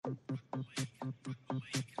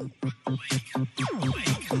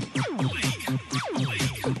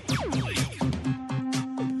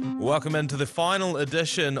Welcome into the final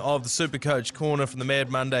edition of the Supercoach Corner from the Mad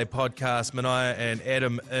Monday podcast. Mania and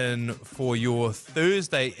Adam in for your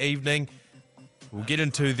Thursday evening. We'll get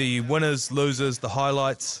into the winners, losers, the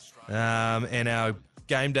highlights, and our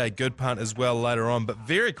game day good punt as well later on. But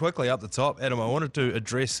very quickly up the top, Adam, I wanted to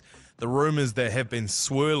address the rumours that have been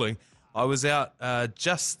swirling. I was out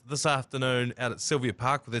just this afternoon out at Sylvia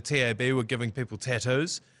Park with the TAB. We're giving people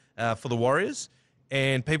tattoos for the Warriors,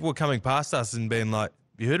 and people were coming past us and being like,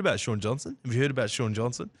 have you heard about Shaun Johnson? Have you heard about Shaun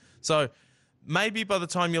Johnson? So maybe by the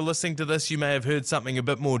time you're listening to this, you may have heard something a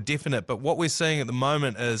bit more definite, but what we're seeing at the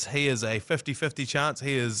moment is he is a 50-50 chance.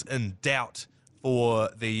 He is in doubt for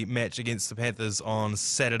the match against the Panthers on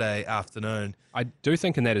Saturday afternoon. I do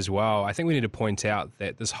think in that as well. I think we need to point out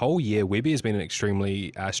that this whole year, Webby has been an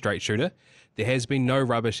extremely straight shooter. There has been no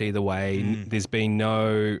rubbish either way. There's been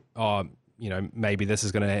no, maybe this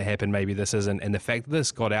is going to happen, maybe this isn't. And the fact that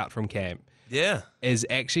this got out from camp is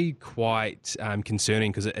actually quite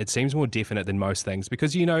concerning, because it seems more definite than most things.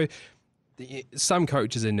 Because, some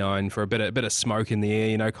coaches are known for a bit of smoke in the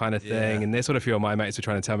air, kind of thing. And that's what a few of my mates were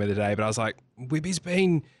trying to tell me today. But I was like, Webby's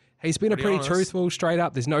been a pretty honest, truthful, straight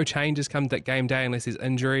up. There's no changes come that game day unless there's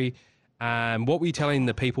injury. What were you telling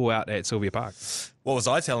the people out at Sylvia Park? What was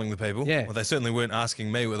I telling the people? Yeah. Well, they certainly weren't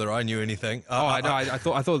asking me whether I knew anything. I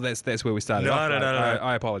thought that's where we started. No.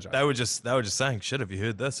 I apologise. They were just saying, shit, have you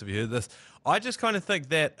heard this? Have you heard this? I just kind of think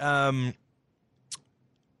that,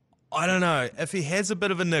 I don't know, if he has a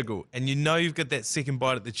bit of a niggle and you've got that second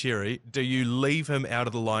bite at the cherry, do you leave him out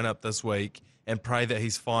of the lineup this week and pray that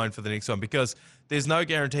he's fine for the next one? Because there's no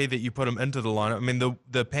guarantee that you put him into the lineup. I mean,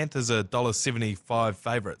 the Panthers are $1.75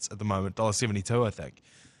 favourites at the moment, $1.72 I think.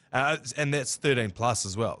 And that's 13 plus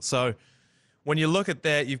as well. So when you look at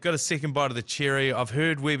that, you've got a second bite of the cherry. I've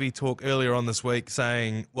heard Webby talk earlier on this week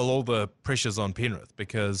saying, well, all the pressure's on Penrith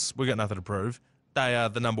because we've got nothing to prove. They are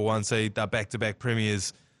the number one seed. They're back-to-back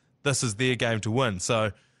premiers. This is their game to win.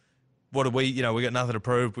 So what do we got nothing to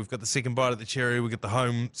prove. We've got the second bite of the cherry. We've got the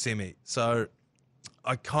home semi. So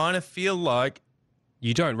I kind of feel like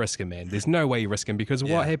you don't risk him, man. There's no way you risk him, because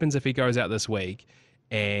what happens if he goes out this week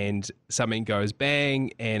and something goes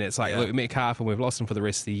bang and it's like, look, Metcalf and we've lost him for the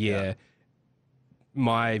rest of the year. Yeah.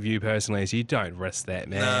 My view personally is you don't risk that,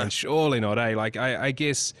 man. Nah. Surely not, eh? Like, I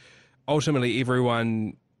guess ultimately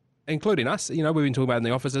everyone, including us, we've been talking about in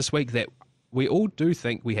the office this week that we all do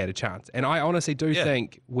think we had a chance. And I honestly do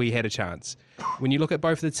think we had a chance. When you look at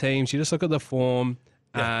both of the teams, you just look at the form.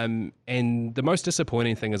 Yeah. And the most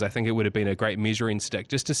disappointing thing is I think it would have been a great measuring stick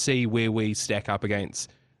just to see where we stack up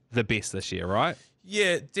against the best this year, right?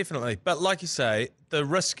 Yeah, definitely. But like you say, the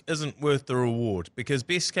risk isn't worth the reward, because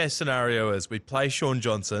best case scenario is we play Shaun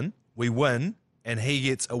Johnson, we win, and he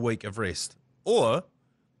gets a week of rest. But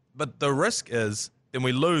the risk is then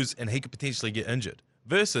we lose and he could potentially get injured.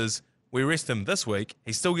 Versus we rest him this week,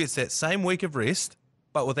 he still gets that same week of rest,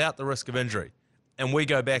 but without the risk of injury. And we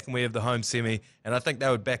go back and we have the home semi, and I think they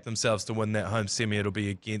would back themselves to win that home semi. It'll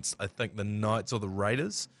be against, I think, the Knights or the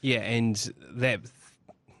Raiders. Yeah, and that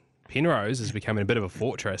Penrose is becoming a bit of a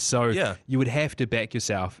fortress. So you would have to back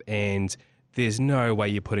yourself, and there's no way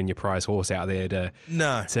you're putting your prize horse out there to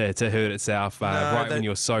hurt itself when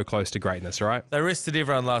you're so close to greatness, right? They rested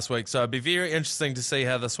everyone last week, so it'd be very interesting to see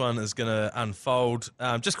how this one is going to unfold.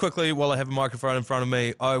 Just quickly, while I have a microphone in front of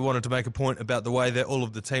me, I wanted to make a point about the way that all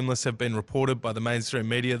of the team lists have been reported by the mainstream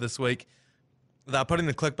media this week. They're putting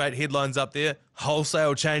the clickbait headlines up there.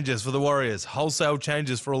 Wholesale changes for the Warriors. Wholesale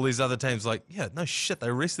changes for all these other teams. Like, yeah, no shit,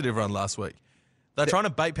 they rested everyone last week. They're trying to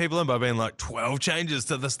bait people in by being like 12 changes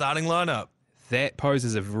to the starting lineup. That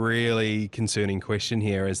poses a really concerning question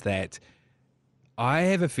here, is that I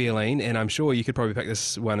have a feeling, and I'm sure you could probably pick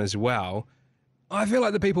this one as well, I feel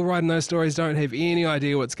like the people writing those stories don't have any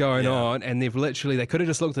idea what's going on, and they could have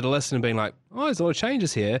just looked at a list and been like, oh, there's a lot of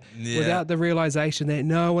changes here, without the realisation that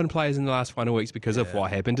no one plays in the last final weeks because of what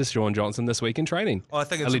happened to Shaun Johnson this week in training,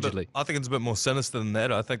 allegedly. I think it's a bit more sinister than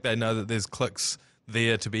that. I think they know that there's clicks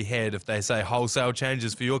there to be had. If they say wholesale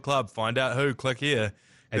changes for your club, find out who, click here.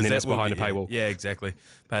 And then it's behind a paywall. Yeah, exactly.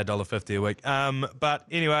 Pay $1.50 a week. But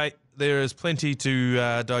anyway, there is plenty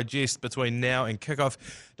to digest between now and kickoff.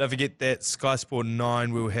 Don't forget that Sky Sport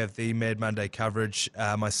 9 will have the Mad Monday coverage.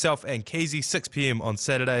 Myself and Keezy, 6 p.m. on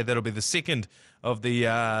Saturday. That'll be the second of the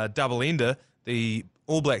double ender. The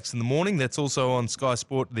All Blacks in the morning. That's also on Sky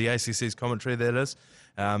Sport, the ACC's commentary, that is.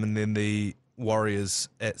 And then the Warriors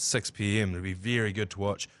at 6 p.m. It'll be very good to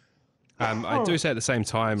watch. I do say at the same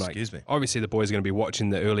time, like, obviously the boys are going to be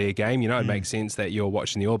watching the earlier game. It makes sense that you're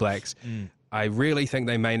watching the All Blacks. I really think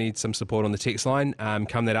they may need some support on the text line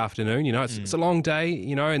come that afternoon. It's a long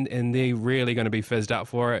day, and they're really going to be fizzed up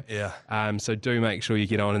for it. Yeah. So do make sure you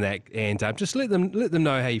get on in that and just let them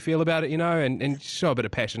know how you feel about it, and show a bit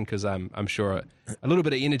of passion, because I'm sure a little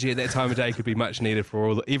bit of energy at that time of day could be much needed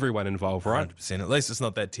for everyone involved, right? 100%. At least it's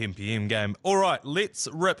not that 10 p.m. game. All right, let's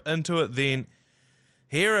rip into it then.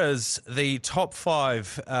 Here is the top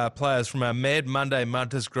 5 players from our Mad Monday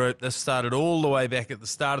Munters group. This started all the way back at the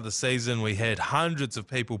start of the season. We had hundreds of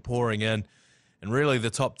people pouring in, and really the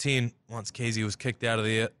top 10, once Keezy was kicked out of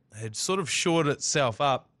there, had sort of shored itself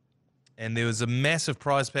up, and there was a massive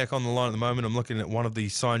prize pack on the line at the moment. I'm looking at one of the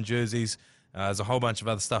signed jerseys. There's a whole bunch of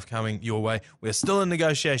other stuff coming your way. We're still in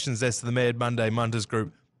negotiations as to the Mad Monday Munters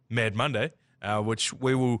group, Mad Monday, which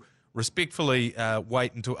we will respectfully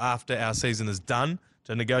wait until after our season is done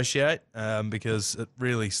to negotiate, because it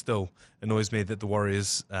really still annoys me that the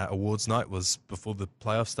Warriors awards night was before the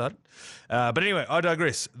playoffs started. But anyway, I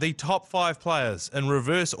digress. The top 5 players in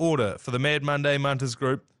reverse order for the Mad Monday Munters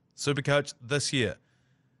group, Supercoach this year.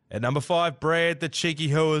 At number 5, Brad, the Cheeky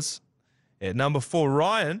Hooers. At number 4,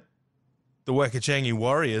 Ryan, the Wakachangi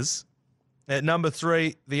Warriors. At number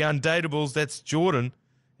 3, the Undateables, that's Jordan.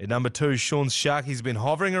 At number 2, Sean Sharkey's been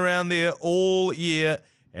hovering around there all year.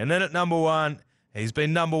 And then at number 1, he's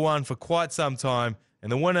been number 1 for quite some time,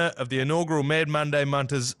 and the winner of the inaugural Mad Monday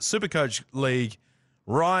Munters Supercoach League,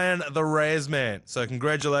 Ryan the Razman. So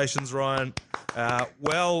congratulations, Ryan.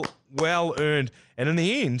 Well earned. And in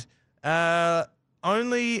the end,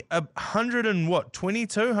 only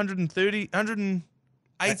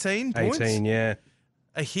 118 points? 18, yeah.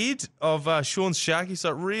 Ahead of Sean Sharkey, so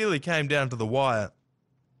it really came down to the wire.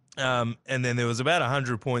 And then there was about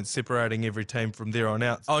 100 points separating every team from there on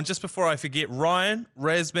out. Oh, and just before I forget, Ryan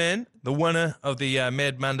Razman, the winner of the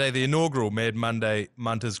Mad Monday, the inaugural Mad Monday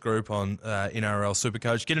Munters group on NRL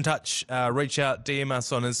Supercoach. Get in touch, reach out, DM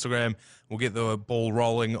us on Instagram. We'll get the ball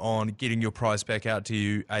rolling on getting your prize back out to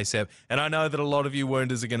you ASAP. And I know that a lot of you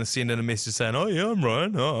wounders are going to send in a message saying, oh, yeah, I'm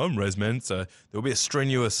Ryan. Oh, I'm Razman. So there'll be a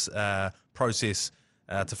strenuous process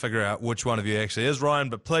to figure out which one of you actually is Ryan.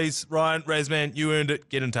 But please, Ryan, Razman, you earned it.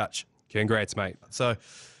 Get in touch. Congrats, mate. So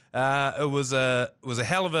it was a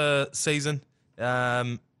hell of a season.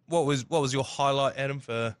 What was your highlight, Adam,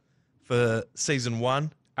 for season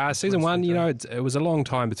 1? Season 1, it was a long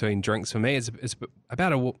time between drinks for me. It's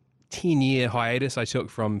about a 10-year hiatus I took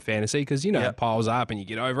from fantasy because, it piles up and you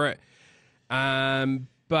get over it.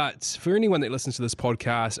 But for anyone that listens to this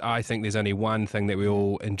podcast, I think there's only one thing that we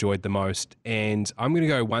all enjoyed the most, and I'm going to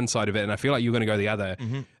go one side of it, and I feel like you're going to go the other.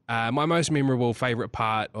 Mm-hmm. My most memorable favourite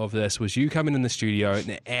part of this was you coming in the studio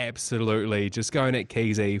and absolutely just going at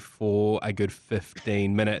Keezy for a good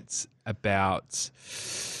 15 minutes about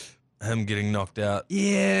him getting knocked out.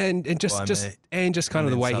 Yeah, and just kind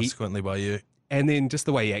of the way subsequently by you, and then just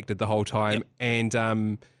the way he acted the whole time, and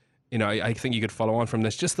I think you could follow on from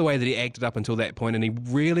this, just the way that he acted up until that point, and he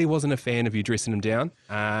really wasn't a fan of you dressing him down.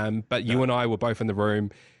 But you and I were both in the room,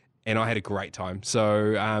 and I had a great time.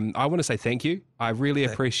 So I want to say thank you. I really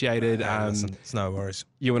appreciated. Listen, it's no worries.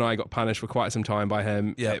 You and I got punished for quite some time by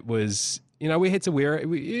him. Yep. It was, we had to wear it.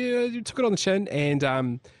 We took it on the chin,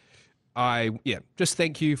 and just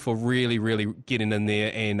thank you for really, really getting in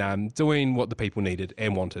there and doing what the people needed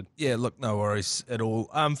and wanted. Yeah, look, no worries at all.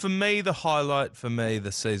 For me, the highlight for me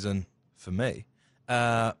this season,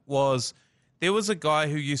 was there was a guy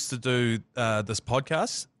who used to do this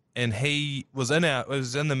podcast, and he was in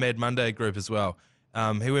the Mad Monday group as well.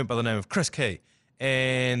 He went by the name of Chris Key,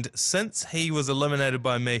 and since he was eliminated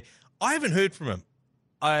by me, I haven't heard from him.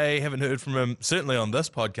 I haven't heard from him certainly on this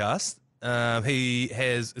podcast. He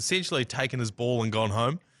has essentially taken his ball and gone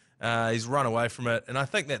home. He's run away from it. And I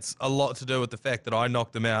think that's a lot to do with the fact that I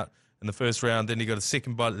knocked him out in the first round. Then he got a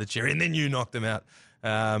second bite at the cherry. And then you knocked him out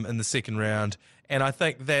in the second round. And I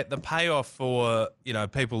think that the payoff for,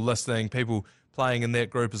 people listening, people playing in that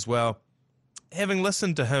group as well, having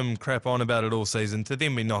listened to him crap on about it all season, to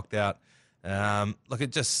then be knocked out,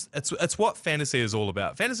 it's what fantasy is all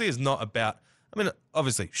about. Fantasy is not about...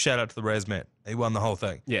 obviously, shout out to the Razman. He won the whole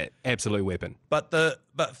thing. Yeah, absolute weapon. But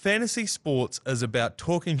fantasy sports is about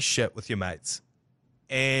talking shit with your mates.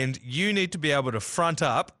 And you need to be able to front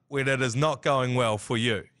up when it is not going well for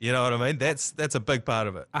you. You know what I mean? That's a big part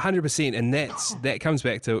of it. 100%. And that comes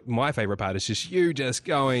back to my favourite part. It's just you just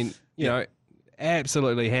going,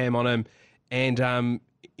 absolutely ham on him. And,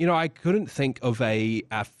 I couldn't think of a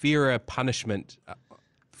fairer punishment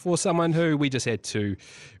for someone who we just had to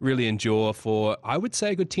really endure for, I would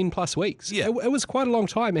say, a good 10 plus weeks. Yeah. It was quite a long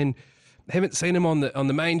time, and I haven't seen him on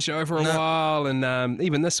the main show for a while, and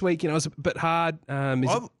even this week, it was a bit hard.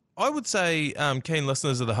 I I would say keen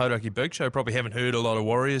listeners of the Hodaki Big Show probably haven't heard a lot of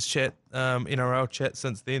Warriors chat, NRL chat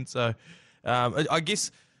since then. So I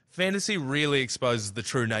guess fantasy really exposes the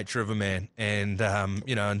true nature of a man, and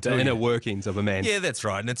until The inner workings of a man. Yeah, that's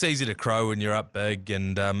right. And it's easy to crow when you're up big.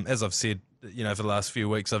 And as I've said, for the last few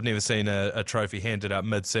weeks, I've never seen a trophy handed up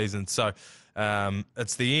mid-season. So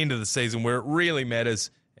it's the end of the season where it really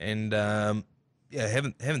matters. And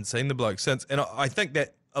haven't seen the bloke since. And I think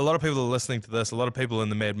that a lot of people are listening to this. A lot of people in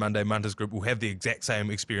the Mad Monday Munters group will have the exact same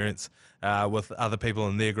experience with other people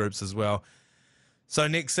in their groups as well. So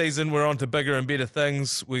next season, we're on to bigger and better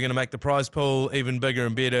things. We're going to make the prize pool even bigger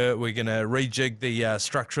and better. We're going to rejig the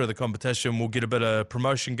structure of the competition. We'll get a bit of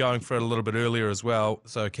promotion going for it a little bit earlier as well.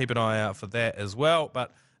 So keep an eye out for that as well.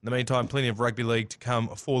 But in the meantime, plenty of rugby league to come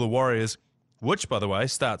for the Warriors, which, by the way,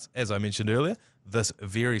 starts, as I mentioned earlier, this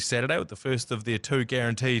very Saturday with the first of their 2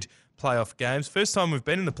 guaranteed playoff games. First time we've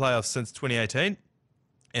been in the playoffs since 2018.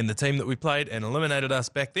 And the team that we played and eliminated us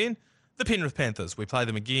back then, the Penrith Panthers. We play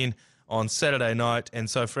them again on Saturday night. And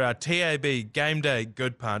so for our TAB Game Day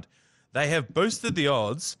Good Punt, they have boosted the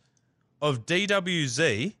odds of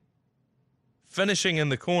DWZ finishing in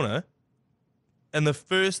the corner in the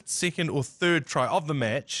first, second or third try of the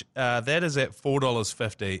match. That is at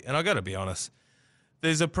 $4.50. And I got to be honest,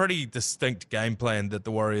 there's a pretty distinct game plan that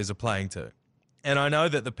the Warriors are playing to. And I know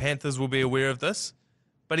that the Panthers will be aware of this,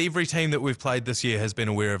 but every team that we've played this year has been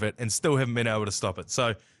aware of it and still haven't been able to stop it.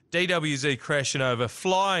 So DWZ crashing over,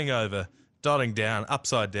 flying over, dotting down,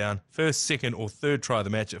 upside down, first, second or third try of the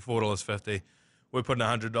match at $4.50. We're putting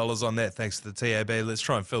 $100 on that thanks to the TAB. Let's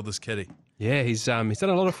try and fill this kitty. Yeah, he's done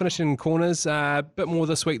a lot of finishing corners, a bit more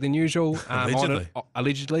this week than usual.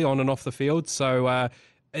 Allegedly on and off the field. So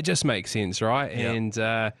it just makes sense, right? Yeah. And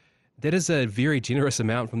that is a very generous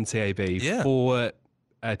amount from the TAB for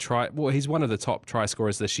a try. Well, he's one of the top try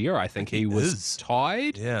scorers this year. I think he was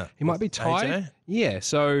tied. Yeah. He might be tied. AJ? Yeah,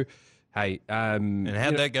 so, hey. And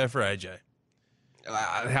how'd that go for AJ?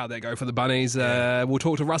 How'd that go for the Bunnies? We'll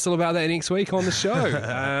talk to Russell about that next week on the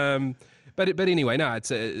show. But anyway, no,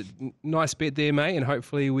 it's a nice bet there, mate, and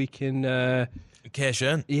hopefully we can Cash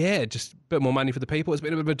in. Yeah, just a bit more money for the people. It's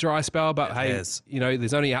been a bit of a dry spell, but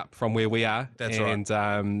there's only up from where we are. That's right.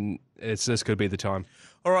 And this could be the time.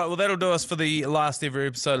 All right, well, that'll do us for the last ever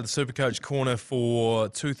episode of the Supercoach Corner for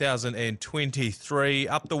 2023.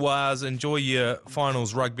 Up the wires, enjoy your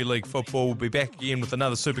finals rugby league football. We'll be back again with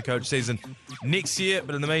another Supercoach season next year.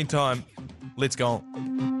 But in the meantime, let's go on.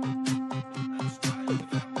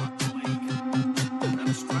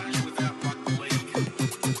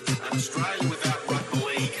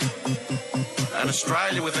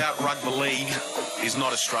 Australia without rugby league is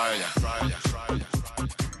not Australia.